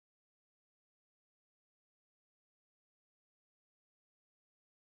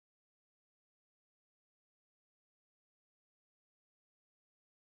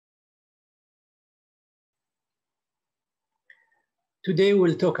Today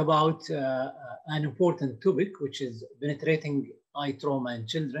we'll talk about an important topic, which is penetrating eye trauma in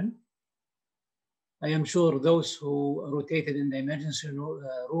children. I am sure those who rotated in the emergency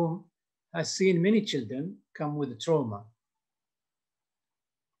room have seen many children come with trauma.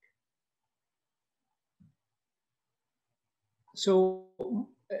 So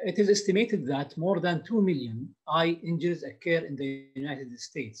it is estimated that more than 2 million eye injuries occur in the United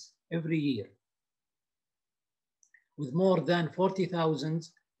States every year, with more than 40,000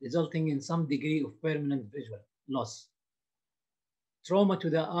 resulting in some degree of permanent visual loss. Trauma to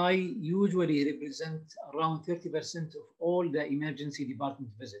the eye usually represents around 30% of all the emergency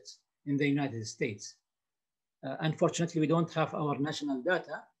department visits in the United States. Unfortunately, we don't have our national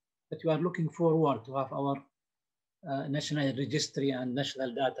data, but we are looking forward to have our national registry and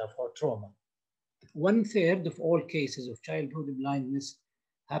national data for trauma. 1/3 of all cases of childhood blindness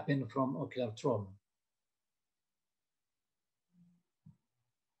happen from ocular trauma.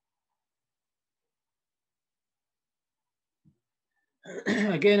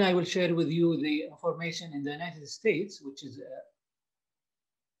 Again, I will share with you the information in the United States, which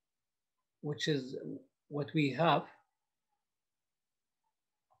is what we have.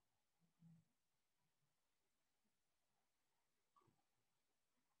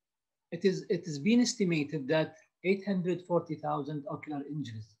 It has been estimated that 840,000 ocular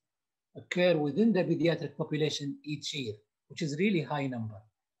injuries occur within the pediatric population each year, which is really high number.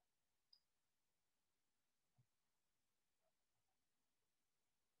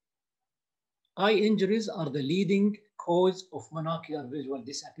 Eye injuries are the leading cause of monocular visual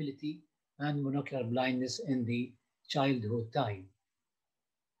disability and monocular blindness in the childhood time.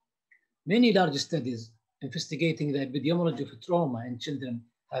 Many large studies investigating the epidemiology of trauma in children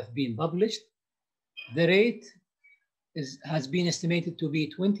have been published. The rate has been estimated to be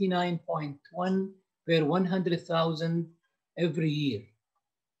 29.1 per 100,000 every year.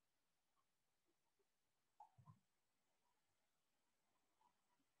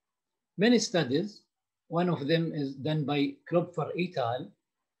 Many studies, one of them is done by Klopfer et al.,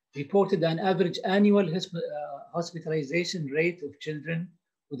 reported an average annual hospitalization rate of children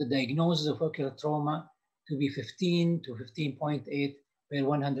with a diagnosis of ocular trauma to be 15 to 15.8 per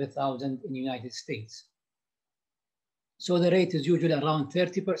 100,000 in the United States. So the rate is usually around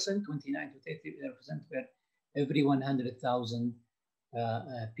 30%, 29 to 30% per every 100,000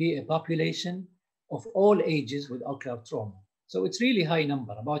 population of all ages with ocular trauma. So it's really high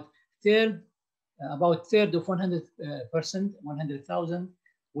number. About third of 100%, 100,000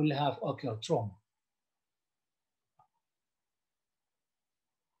 will have ocular trauma.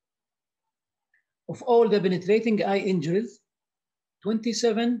 Of all the penetrating eye injuries,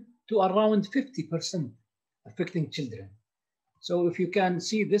 27 to around 50% affecting children. So if you can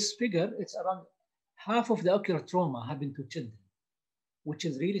see this figure, it's around half of the ocular trauma happen to children, which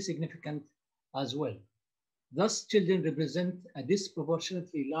is really significant as well. Thus, children represent a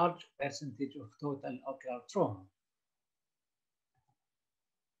disproportionately large percentage of total ocular trauma.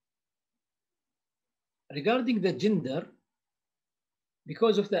 Regarding the gender,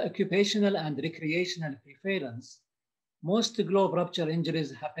 because of the occupational and recreational preference, most globe rupture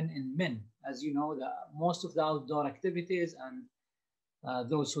injuries happen in men. As you know, most of the outdoor activities and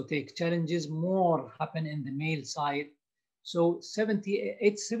those who take challenges more happen in the male side. So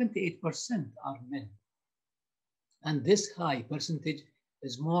 78% are men. And this high percentage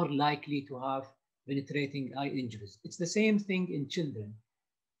is more likely to have penetrating eye injuries. It's the same thing in children.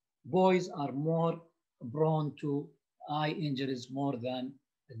 Boys are more prone to eye injuries more than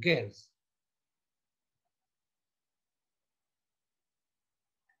girls.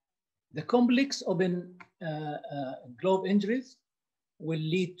 The complex open globe injuries will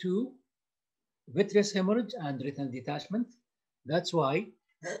lead to vitreous hemorrhage and retinal detachment. That's why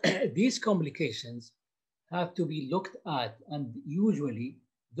these complications have to be looked at, and usually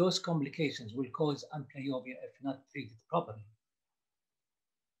those complications will cause amblyopia if not treated properly.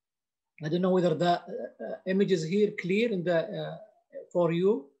 I don't know whether the image is here clear in the for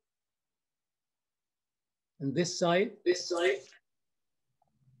you. On this side.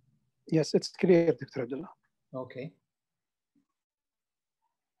 Yes, it's clear, Dr. Abdullah. Okay.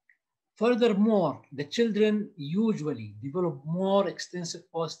 Furthermore, the children usually develop more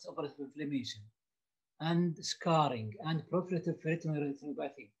extensive post-operative inflammation and scarring and proliferative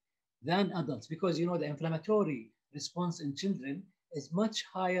retinopathy than adults, because you know the inflammatory response in children is much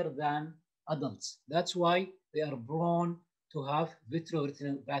higher than adults. That's why they are prone to have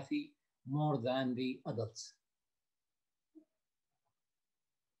vitreoretinopathy more than the adults.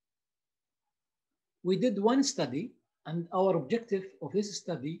 We did one study, and our objective of this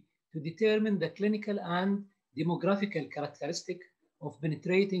study to determine the clinical and demographical characteristic of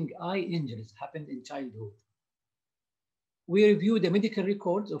penetrating eye injuries happened in childhood. We reviewed the medical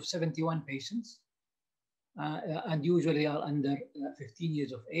records of 71 patients, and usually are under 15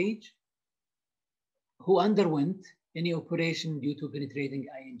 years of age, who underwent any operation due to penetrating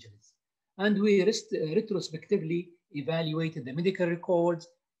eye injuries. And we retrospectively evaluated the medical records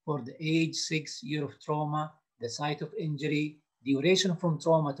for the age 6 year of trauma, the site of injury, duration from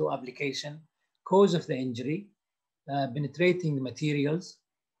trauma to application, cause of the injury, penetrating materials,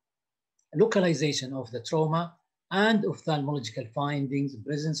 localization of the trauma, and ophthalmological findings,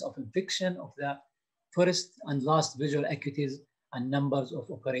 presence of infection of the first and last visual acuities, and numbers of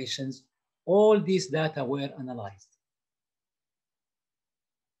operations. All these data were analyzed.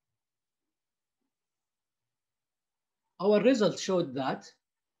 Our results showed that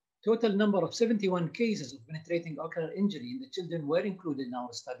total number of 71 cases of penetrating ocular injury in the children were included in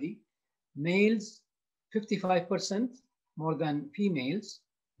our study. Males, 55% more than females,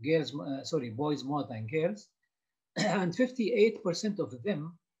 girls, boys more than girls, and 58% of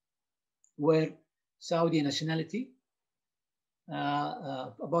them were Saudi nationality.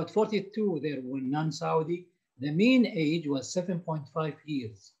 About 42 there were non-Saudi. The mean age was 7.5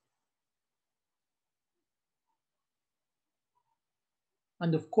 years.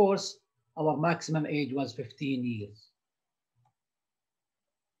 And of course, our maximum age was 15 years.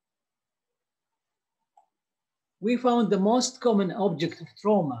 We found the most common object of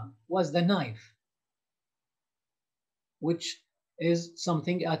trauma was the knife, which is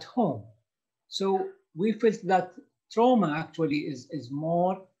something at home. So we felt that trauma actually is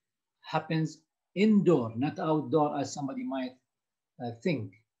more happens indoor, not outdoor, as somebody might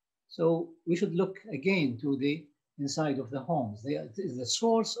think. So we should look again to the inside of the homes. It is the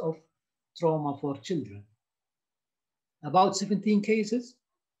source of trauma for children. About 17 cases,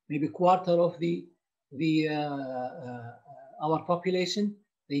 maybe quarter of our population,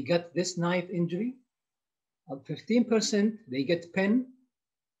 they get this knife injury. 15% they get pen,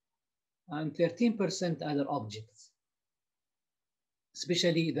 and 13% other objects,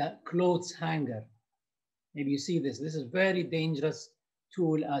 especially the clothes hanger. Maybe you see this. This is a very dangerous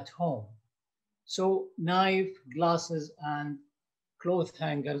tool at home. So knife, glasses, and cloth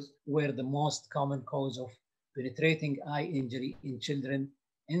hangers were the most common cause of penetrating eye injury in children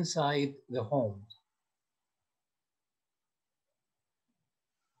inside the home.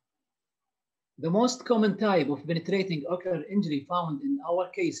 The most common type of penetrating ocular injury found in our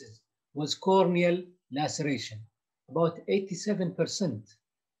cases was corneal laceration, about 87%,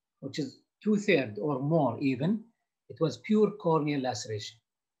 which is 2/3 or more even. It was pure corneal laceration.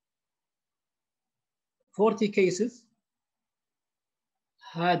 40 cases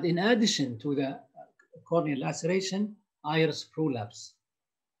had, in addition to the corneal laceration, iris prolapse.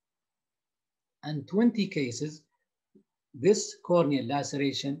 And 20 cases, this corneal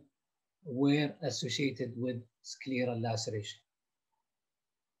laceration were associated with scleral laceration.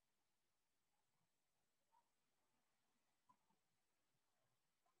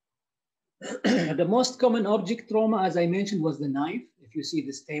 The most common object trauma, as I mentioned, was the knife. If you see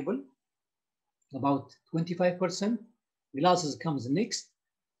this table, about 25%. Glasses comes next,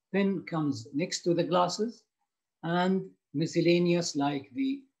 pen comes next to the glasses, and miscellaneous like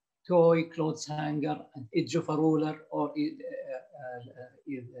the toy, clothes hanger, and edge of a ruler, or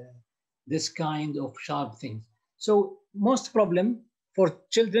this kind of sharp things. So most problem for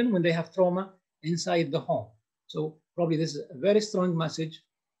children when they have trauma inside the home. So probably this is a very strong message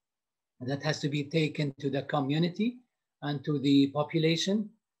that has to be taken to the community and to the population,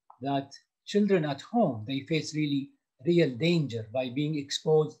 that children at home, they face really real danger by being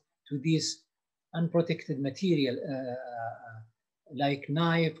exposed to this unprotected material like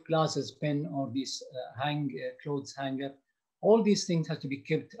knife, glasses, pen, or this clothes hanger. All these things have to be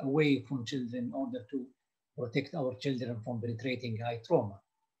kept away from children in order to protect our children from penetrating eye trauma.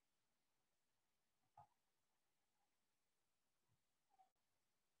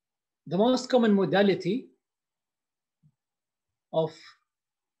 The most common modality of,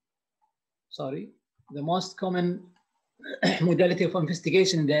 the most common modality of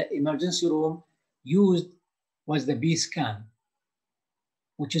investigation in the emergency room used was the B scan,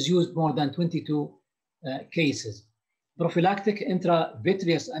 which is used more than 22 cases. Prophylactic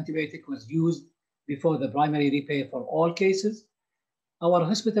intravitreous antibiotic was used before the primary repair for all cases. Our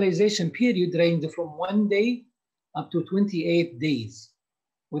hospitalization period ranged from 1 day up to 28 days,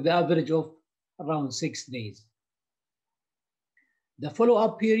 with the average of around 6 days. The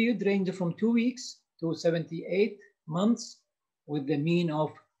follow-up period ranged from 2 weeks to 78 months, with the mean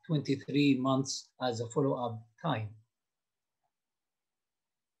of 23 months as a follow-up time.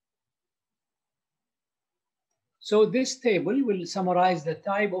 So this table will summarize the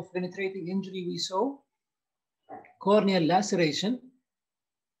type of penetrating injury we saw. Corneal laceration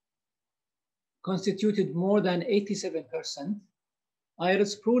constituted more than 87%.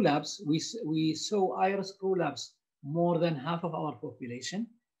 Iris prolapse, we saw iris prolapse more than half of our population.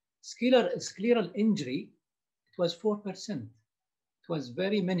 Scleral injury, it was 4%. It was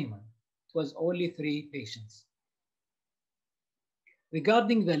very minimal. It was only 3 patients.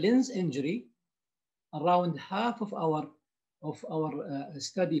 Regarding the lens injury, around half of our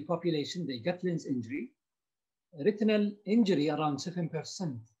study population, they got lens injury. Retinal injury around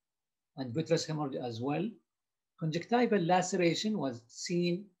 7%, and vitreous hemorrhage as well. Conjunctival laceration was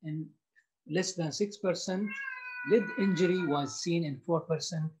seen in less than 6%. Lid injury was seen in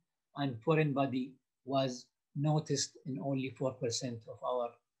 4%, and foreign body was noticed in only 4% of our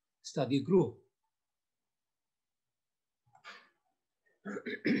study group.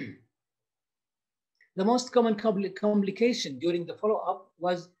 The most common complication during the follow-up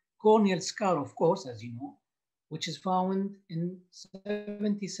was corneal scar, of course, as you know, which is found in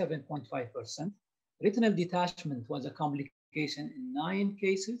 77.5%. Retinal detachment was a complication in 9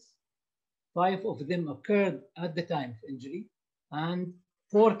 cases. 5 of them occurred at the time of injury, and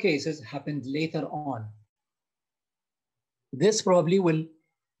 4 cases happened later on. This probably will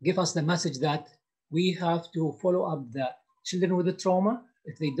give us the message that we have to follow up the children with the trauma.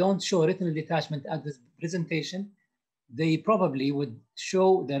 If they don't show retinal detachment at this presentation, they probably would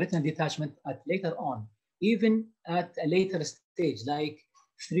show the retinal detachment at later on, even at a later stage, like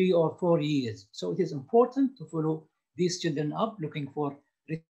 3 or 4 years. So it is important to follow these children up, looking for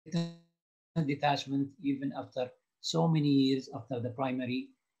retinal detachment even after so many years after the primary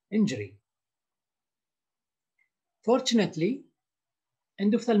injury. Fortunately,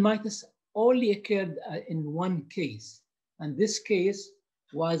 endophthalmitis only occurred in 1 case, and this case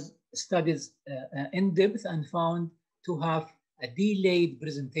was studied in depth and found to have a delayed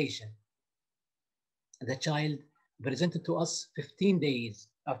presentation. The child presented to us 15 days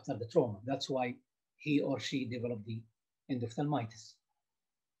after the trauma. That's why he or she developed the endophthalmitis.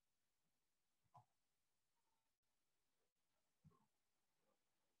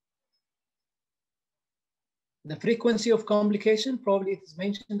 The frequency of complication, probably it is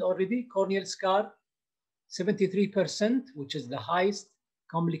mentioned already. Corneal scar, 73%, which is the highest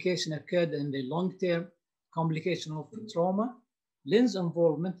complication occurred in the long-term complication of trauma. Lens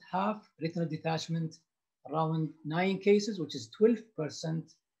involvement, half. Retinal detachment, around 9 cases, which is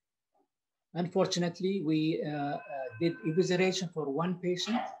 12%. Unfortunately, we did evisceration for 1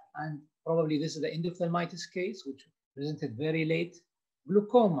 patient, and probably this is the endophthalmitis case, which presented very late.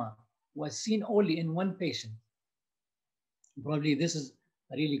 Glaucoma was seen only in 1 patient. Probably this is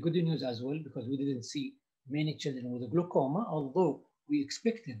really good news as well, because we didn't see many children with glaucoma, although we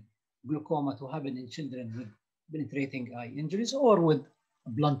expected glaucoma to happen in children with penetrating eye injuries or with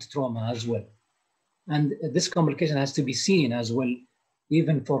blunt trauma as well. And this complication has to be seen as well,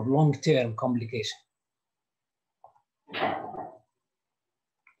 even for long-term complication.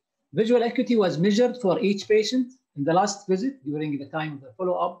 Visual acuity was measured for each patient in the last visit during the time of the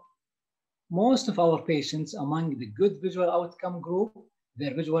follow-up. Most of our patients among the good visual outcome group,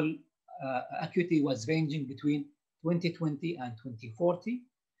 their visual acuity was ranging between 20/20 and 20/40.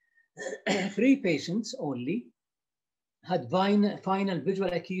 3 patients only had final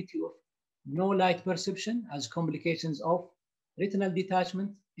visual acuity of no light perception as complications of retinal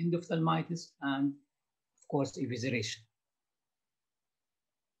detachment, endophthalmitis, and of course, evisceration.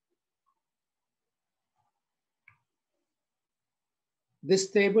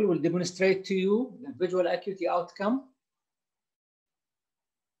 This table will demonstrate to you the visual acuity outcome.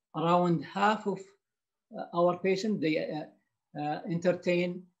 Around half of our patients, they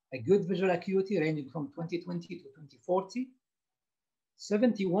entertain a good visual acuity ranging from 20/20 to 20/40.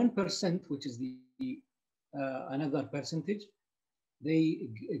 71%, which is the another percentage, they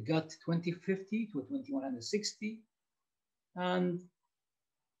got 20/50 to 21/60. And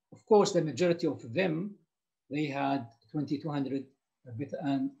of course, the majority of them, they had 20/200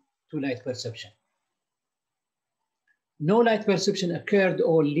 and 2 light perception. No light perception occurred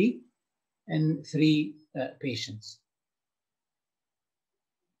only in 3 patients.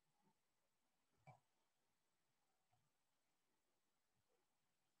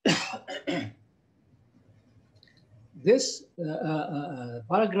 This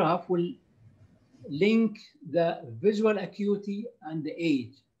paragraph will link the visual acuity and the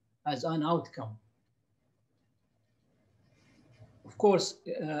age as an outcome. Of course,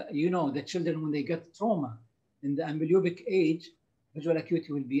 you know, the children, when they get trauma in the amblyoptic age, visual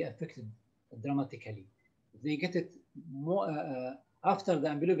acuity will be affected dramatically. If they get it more after the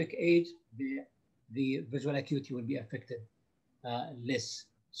amblyoptic age, the visual acuity will be affected less.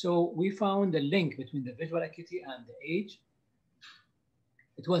 So we found a link between the visual acuity and the age.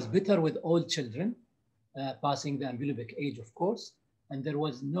 It was better with all children passing the ambulopic age, of course, and there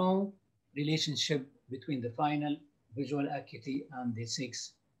was no relationship between the final visual acuity and the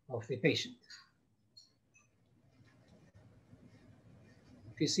sex of the patient.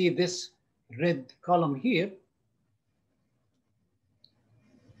 If you see this red column here,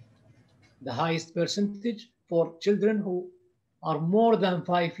 the highest percentage for children who are more than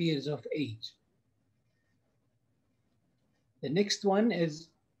 5 years of age. The next one is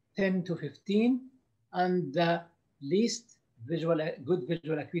 10 to 15, and the least good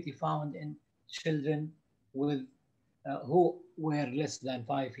visual acuity found in children with who were less than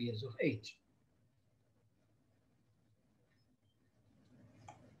 5 years of age.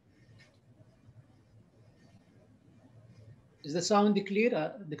 Is the sound clear,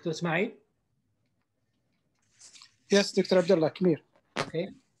 Dr. Ismail? Yes, Dr. Abdullah, clear. Okay.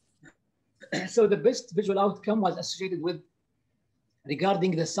 So the best visual outcome was associated with,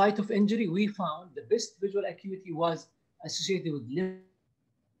 regarding the site of injury, we found the best visual acuity was associated with limb.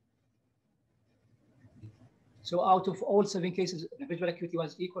 So out of all 7 cases, the visual acuity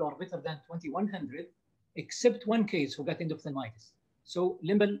was equal or better than 2100, except one case who got endophthalmitis. So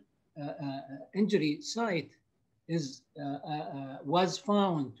limbal injury site is was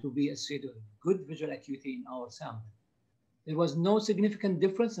found to be associated with good visual acuity in our sample. There was no significant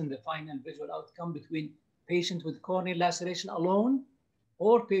difference in the final visual outcome between patient with corneal laceration alone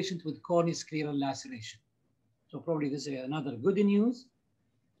or patient with corneoscleral laceration. So probably this is another good news.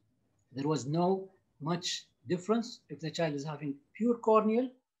 There was no much difference if the child is having pure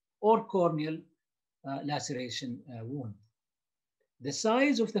corneal or corneal laceration wound. The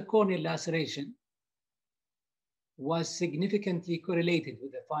size of the corneal laceration was significantly correlated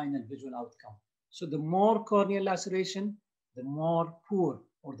with the final visual outcome. So the more corneal laceration, the more poor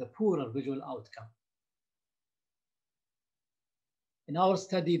or the poorer visual outcome. In our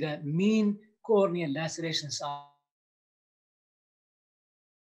study, the mean corneal laceration size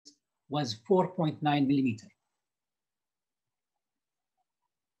was 4.9 millimeter.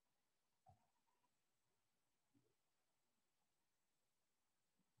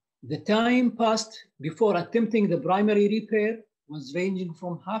 The time passed before attempting the primary repair was ranging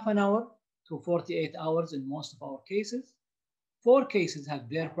from half an hour to 48 hours in most of our cases. 4 cases had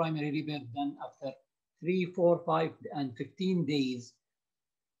their primary repair done after 3, 4, 5, and 15 days,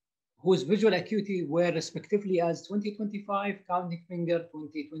 whose visual acuity were respectively as 20/25, counting finger,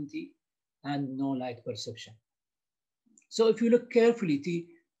 20/20, and no light perception. So if you look carefully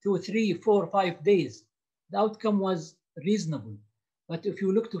to 3, 4, 5 days, the outcome was reasonable. But if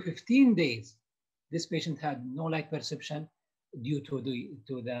you look to 15 days, this patient had no light perception due to the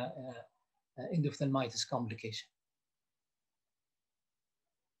endophthalmitis complication.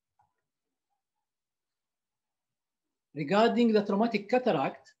 Regarding the traumatic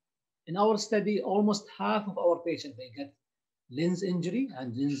cataract, in our study, almost half of our patients, they get lens injury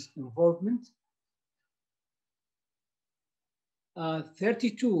and lens involvement.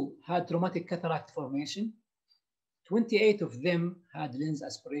 32 had traumatic cataract formation. 28 of them had lens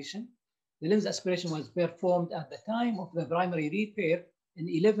aspiration. The lens aspiration was performed at the time of the primary repair in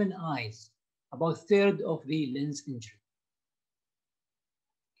 11 eyes, about a third of the lens injury.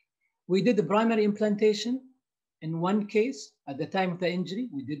 We did the primary implantation in 1 case. At the time of the injury,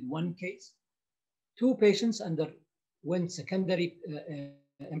 we did 1 case. 2 patients underwent secondary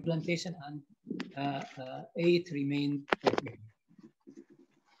implantation, and 8 remained okay.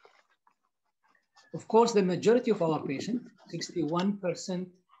 Of course, the majority of our patients,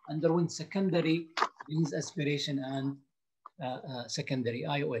 61%, underwent secondary lens aspiration and secondary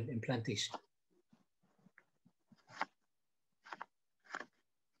IOL implantation.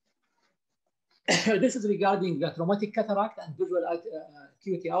 This is regarding the traumatic cataract and visual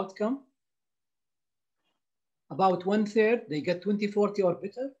acuity outcome. About 1/3, they get 20/40 or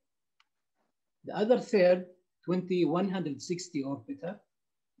better. The other third, 20/160 or better.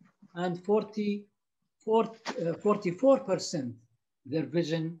 And 44%, their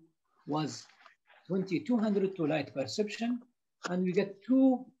vision was 20/200 to light perception. And we get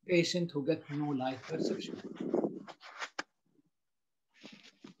 2 patients who get no light perception.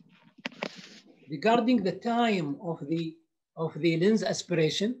 Regarding the time of the lens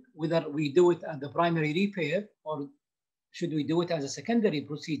aspiration, whether we do it at the primary repair or should we do it as a secondary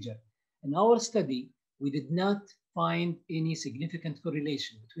procedure, in our study, we did not find any significant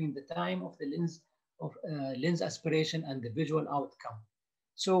correlation between the time of the lens aspiration and the visual outcome.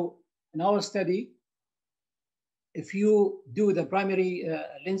 So in our study, if you do the primary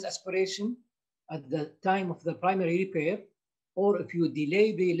lens aspiration at the time of the primary repair, or if you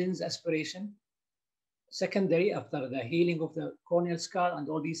delay the lens aspiration, secondary after the healing of the corneal scar and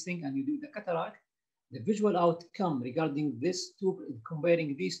all these things, and you do the cataract, the visual outcome regarding this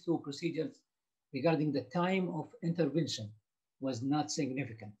comparing these two procedures regarding the time of intervention was not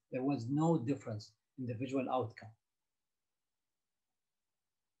significant. There was no difference in the visual outcome.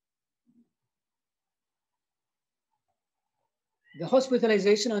 The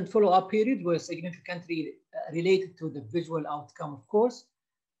hospitalization and follow-up period were significantly related to the visual outcome, of course.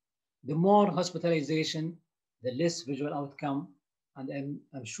 The more hospitalization, the less visual outcome, and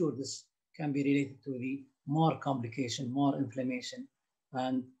I'm sure this can be related to the more complication, more inflammation,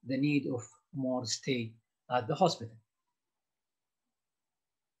 and the need of more stay at the hospital.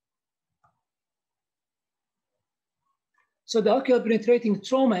 So the ocular penetrating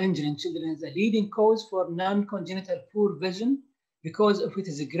trauma injury in children is a leading cause for non-congenital poor vision because of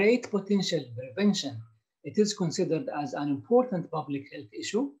its great potential prevention. It is considered as an important public health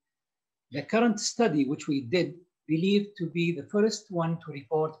issue. The current study, which we did, believed to be the first one to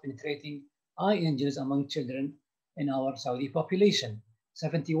report penetrating eye injuries among children in our Saudi population.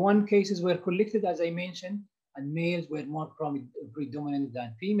 71 cases were collected, as I mentioned, and males were more predominant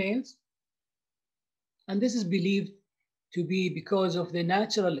than females. And this is believed to be because of the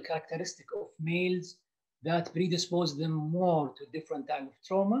natural characteristic of males that predispose them more to different types of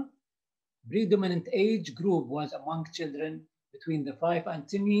trauma. Predominant age group was among children between the 5 and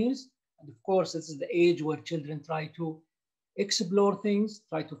 10 years. And of course, this is the age where children try to explore things,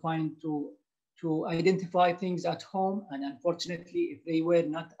 try to to identify things at home. And unfortunately, if they were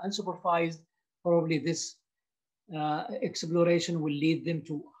not unsupervised, probably this exploration will lead them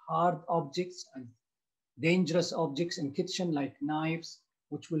to hard objects and dangerous objects in kitchen like knives,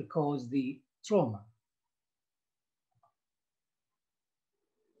 which will cause the trauma.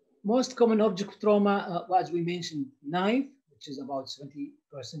 Most common object of trauma, as we mentioned, knife, which is about 70%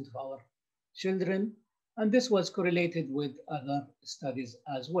 of our children, and this was correlated with other studies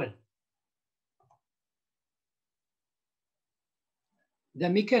as well. The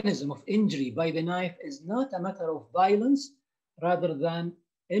mechanism of injury by the knife is not a matter of violence, rather than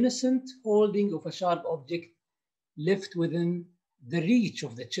innocent holding of a sharp object left within the reach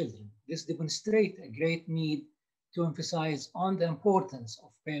of the children. This demonstrates a great need to emphasize on the importance of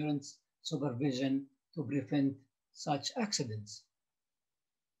parents' supervision to prevent such accidents.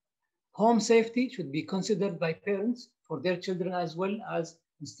 Home safety should be considered by parents for their children, as well as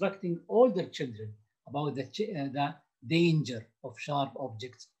instructing older children about the danger of sharp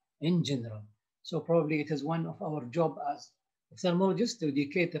objects in general. So probably it is one of our job as ophthalmologists to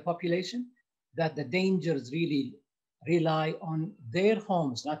educate the population that the dangers really rely on their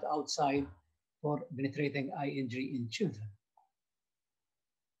homes, not outside, for penetrating eye injury in children.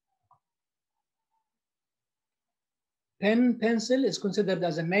 Pencil is considered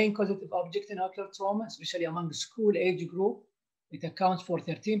as a main causative object in ocular trauma, especially among the school age group. It accounts for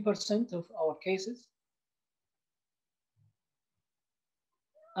 13% of our cases.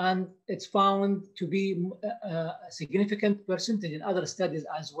 And it's found to be a significant percentage in other studies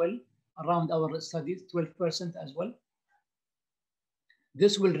as well, around our studies, 12% as well.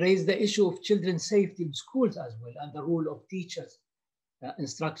 This will raise the issue of children's safety in schools as well, and the role of teachers'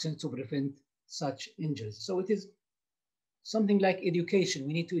 instructions to prevent such injuries. So it is something like education.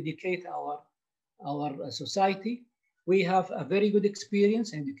 We need to educate our society. We have a very good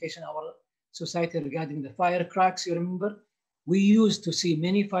experience in education our society regarding the fire cracks. You remember, we used to see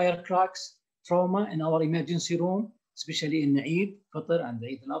many fire cracks trauma in our emergency room, especially in Eid, Fitr, and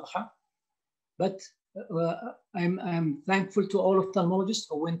Eid al-Adha. But I'm thankful to all ophthalmologists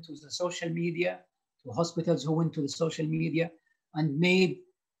who went to the social media, to hospitals who went to the social media and made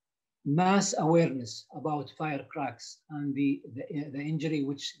mass awareness about fire cracks and the injury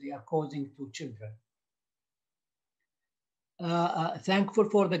which they are causing to children. Thankful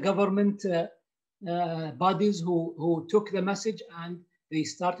for the government bodies who took the message and they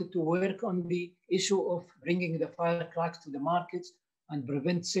started to work on the issue of bringing the fire cracks to the markets and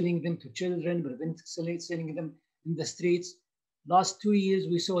prevent selling them to children, prevent selling them in the streets. Last 2 years,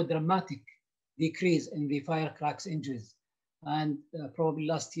 we saw a dramatic decrease in the fire cracks injuries. And probably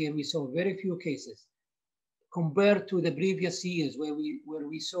last year, we saw very few cases compared to the previous years where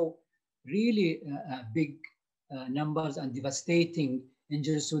we saw really big numbers and devastating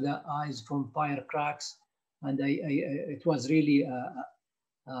injuries to the eyes from fire cracks. And it was really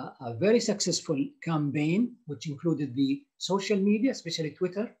a very successful campaign, which included the social media, especially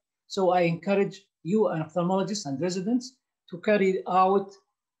Twitter. So I encourage you, ophthalmologists and residents, to carry out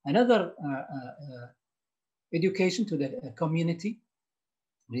another education to the community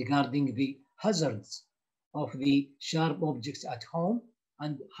regarding the hazards of the sharp objects at home,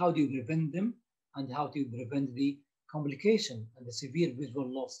 and how do you prevent them, and how do you prevent the complication and the severe visual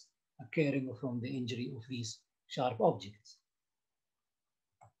loss occurring from the injury of these sharp objects.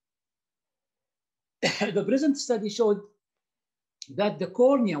 The present study showed that the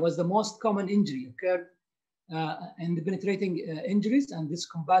cornea was the most common injury occurred in the penetrating injuries, and this is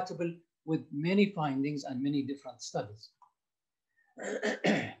compatible with many findings and many different studies.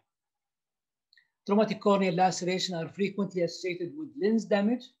 Traumatic corneal laceration are frequently associated with lens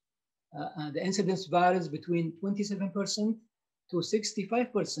damage. The incidence varies between 27% to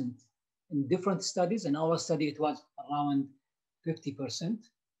 65% in different studies. In our study, it was around 50%.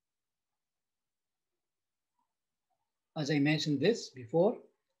 As I mentioned this before,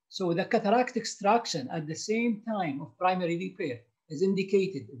 so the cataract extraction at the same time of primary repair is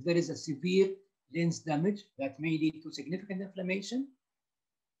indicated if there is a severe lens damage that may lead to significant inflammation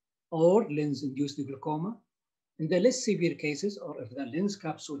or lens-induced glaucoma. In the less severe cases, or if the lens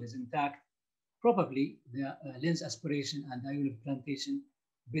capsule is intact, probably the lens aspiration and IOL implantation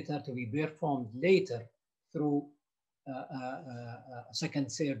better to be performed later through a second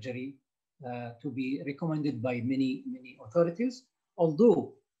surgery to be recommended by many authorities,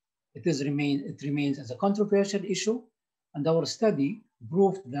 although it remains as a controversial issue, and our study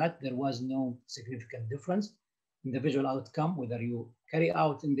proved that there was no significant difference in the visual outcome, whether you carry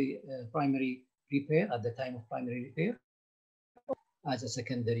out in the primary repair at the time of primary repair as a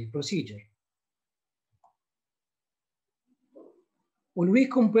secondary procedure. When we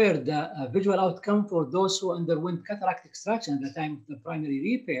compare the visual outcome for those who underwent cataract extraction at the time of the primary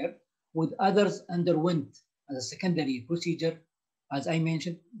repair with others underwent as a secondary procedure, as I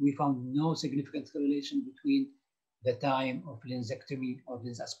mentioned, we found no significant correlation between the time of lensectomy or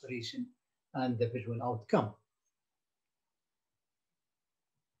lens aspiration and the visual outcome.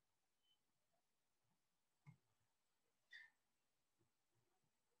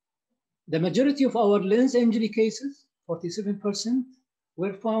 The majority of our lens injury cases, 47%,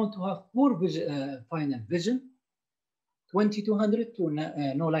 were found to have poor final vision, 2200 to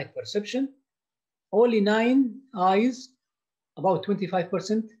no light perception. Only 9 eyes, about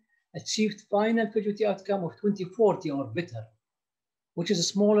 25%, achieved final visual outcome of 20/40 or better, which is a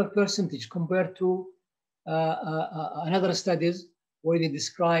smaller percentage compared to another studies where they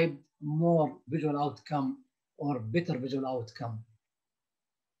described more visual outcome or better visual outcome.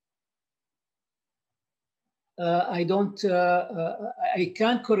 I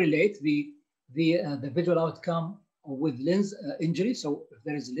can't correlate the visual outcome with lens injury. So if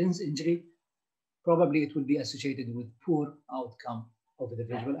there is lens injury, probably it will be associated with poor outcome of the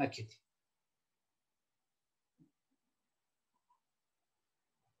visual acuity.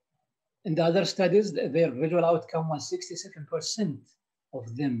 In the other studies, their visual outcome was 67%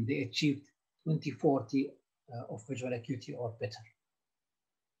 of them. They achieved 20/40 of visual acuity or better.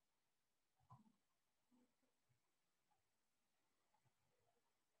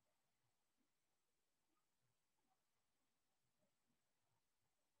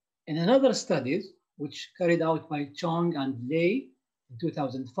 In another study, which carried out by Chong and Lei in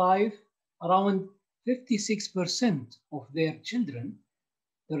 2005, around 56% of their children,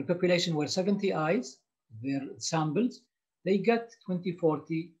 their population were 70 eyes, their samples, they got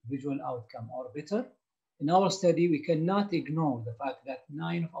 20/40 visual outcome or better. In our study, we cannot ignore the fact that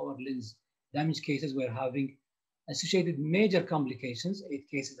 9 of our lens damage cases were having associated major complications. 8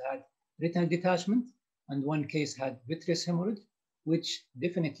 cases had retinal detachment, and 1 case had vitreous hemorrhage, which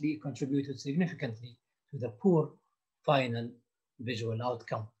definitely contributed significantly to the poor final visual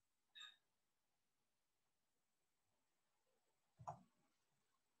outcome.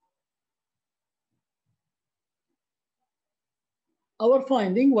 Our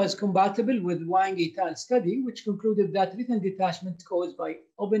finding was compatible with Wang et al. Study, which concluded that retinal detachment caused by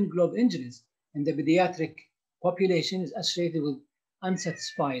open globe injuries in the pediatric population is associated with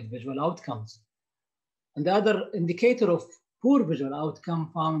unsatisfied visual outcomes. And the other indicator of poor visual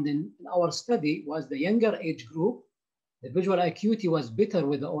outcome found in our study was the younger age group. The visual acuity was better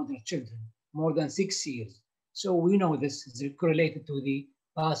with the older children, more than 6 years. So we know this is correlated to the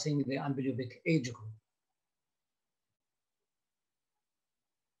passing the amblyoptic age group.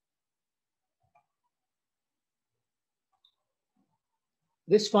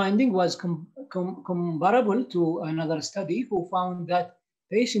 This finding was comparable to another study who found that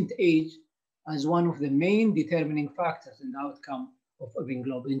patient age as one of the main determining factors in the outcome of open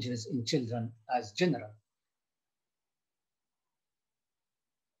globe injuries in children as general.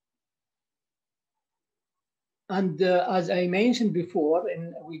 And as I mentioned before,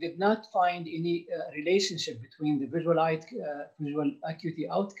 we did not find any relationship between the visual acuity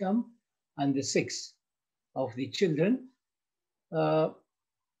outcome and the 6 of the children.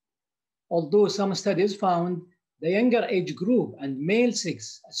 Although some studies found the younger age group and male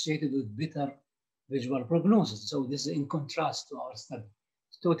 6 associated with better visual prognosis. So this is in contrast to our study.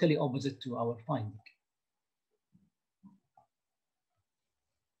 It's totally opposite to our finding.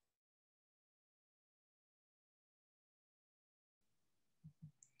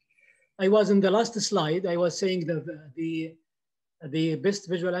 I was in the last slide, I was saying that the best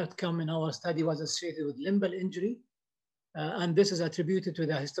visual outcome in our study was associated with limbal injury. And this is attributed to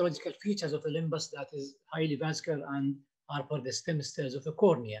the histological features of the limbus that is highly vascular and are part of the stem cells of the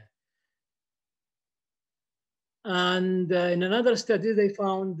cornea. And in another study, they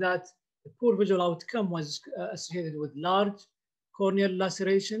found that the poor visual outcome was associated with large corneal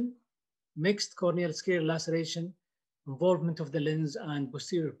laceration, mixed corneal scale laceration, involvement of the lens, and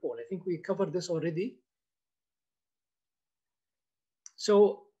posterior pole. I think we covered this already.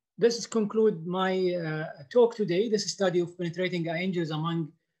 So this concludes my talk today. This study of penetrating eye injuries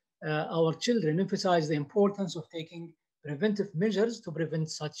among our children emphasized the importance of taking preventive measures to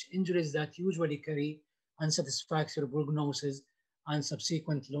prevent such injuries that usually carry unsatisfactory prognosis and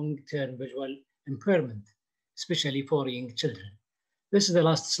subsequent long-term visual impairment, especially for young children. This is the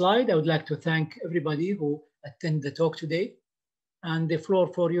last slide. I would like to thank everybody who attended the talk today, and the floor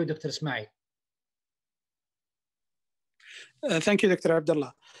for you, Dr. Ismail. Thank you, Dr.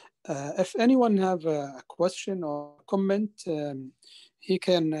 Abdullah. If anyone have a question or comment, he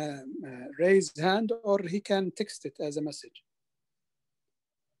can raise his hand or he can text it as a message.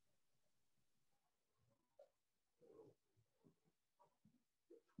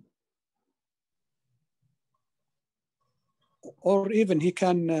 Or even he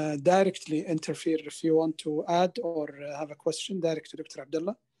can directly interfere if you want to add or have a question direct to Dr.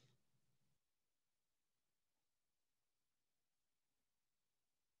 Abdullah.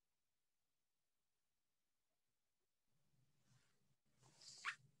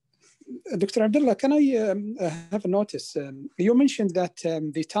 Dr. Abdullah, can I have a notice? You mentioned that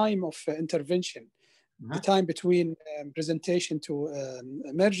the time of intervention, the time between presentation to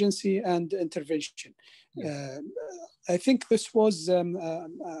emergency and intervention. I think this was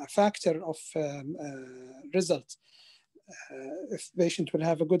a factor of result, if the patient will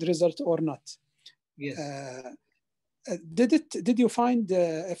have a good result or not. Yes. Did you find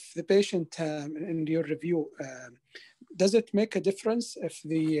if the patient in your review, does it make a difference if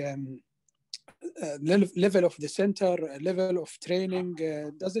the level of the center, level of training,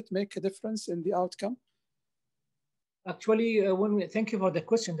 does it make a difference in the outcome? Actually, thank you for the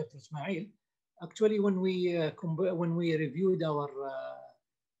question, Dr. Ismail. Actually, when we reviewed our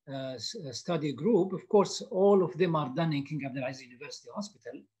study group, of course, all of them are done in King Abdulaziz University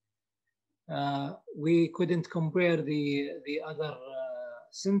Hospital. We couldn't compare the other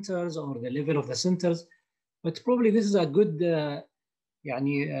centers or the level of the centers, but probably this is a good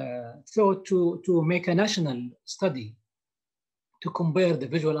thought to make a national study to compare the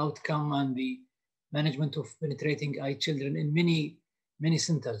visual outcome and the management of penetrating eye children in many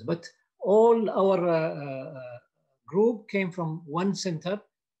centers. But all our group came from one center.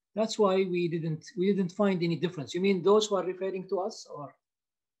 That's why we didn't find any difference. You mean those who are referring to us, or?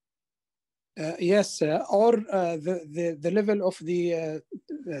 Yes, or the level of the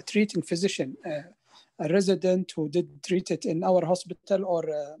treating physician, a resident who did treat it in our hospital or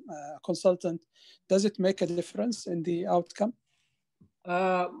a consultant, does it make a difference in the outcome?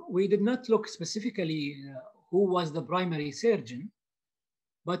 We did not look specifically who was the primary surgeon,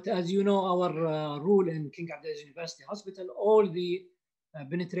 but as you know, our rule in King Abdulaziz University Hospital, all the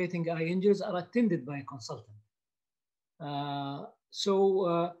penetrating eye injuries are attended by a consultant.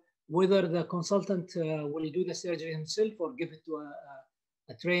 So whether the consultant will do the surgery himself or give it to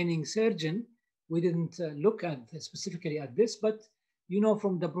a training surgeon, we didn't look at specifically at this, but you know,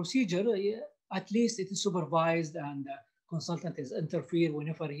 from the procedure, at least it is supervised and the consultant is interfere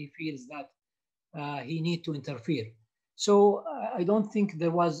whenever he feels that he needs to interfere. So I don't think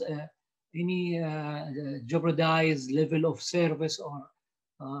there was any jeopardized level of service or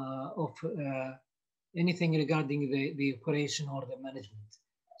of anything regarding the operation or the management.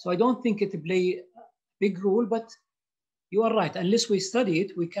 So I don't think it play a big role, but you are right. Unless we study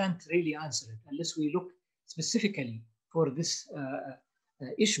it, we can't really answer it. Unless we look specifically for this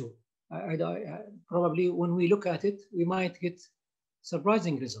issue. Probably when we look at it, we might get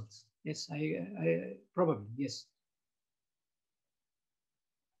surprising results. Yes, probably, yes.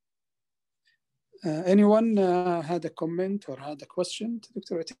 Anyone had a comment or had a question to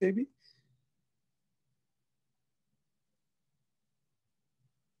Dr. AlOtaibi?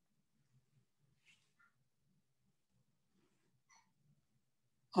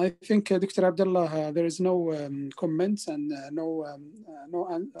 I think, Dr. Abdullah, there is no comments and no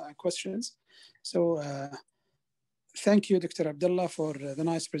questions. So thank you, Dr. Abdullah, for the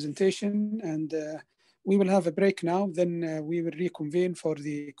nice presentation. And we will have a break now. Then we will reconvene for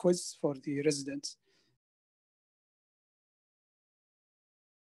the quiz for the residents.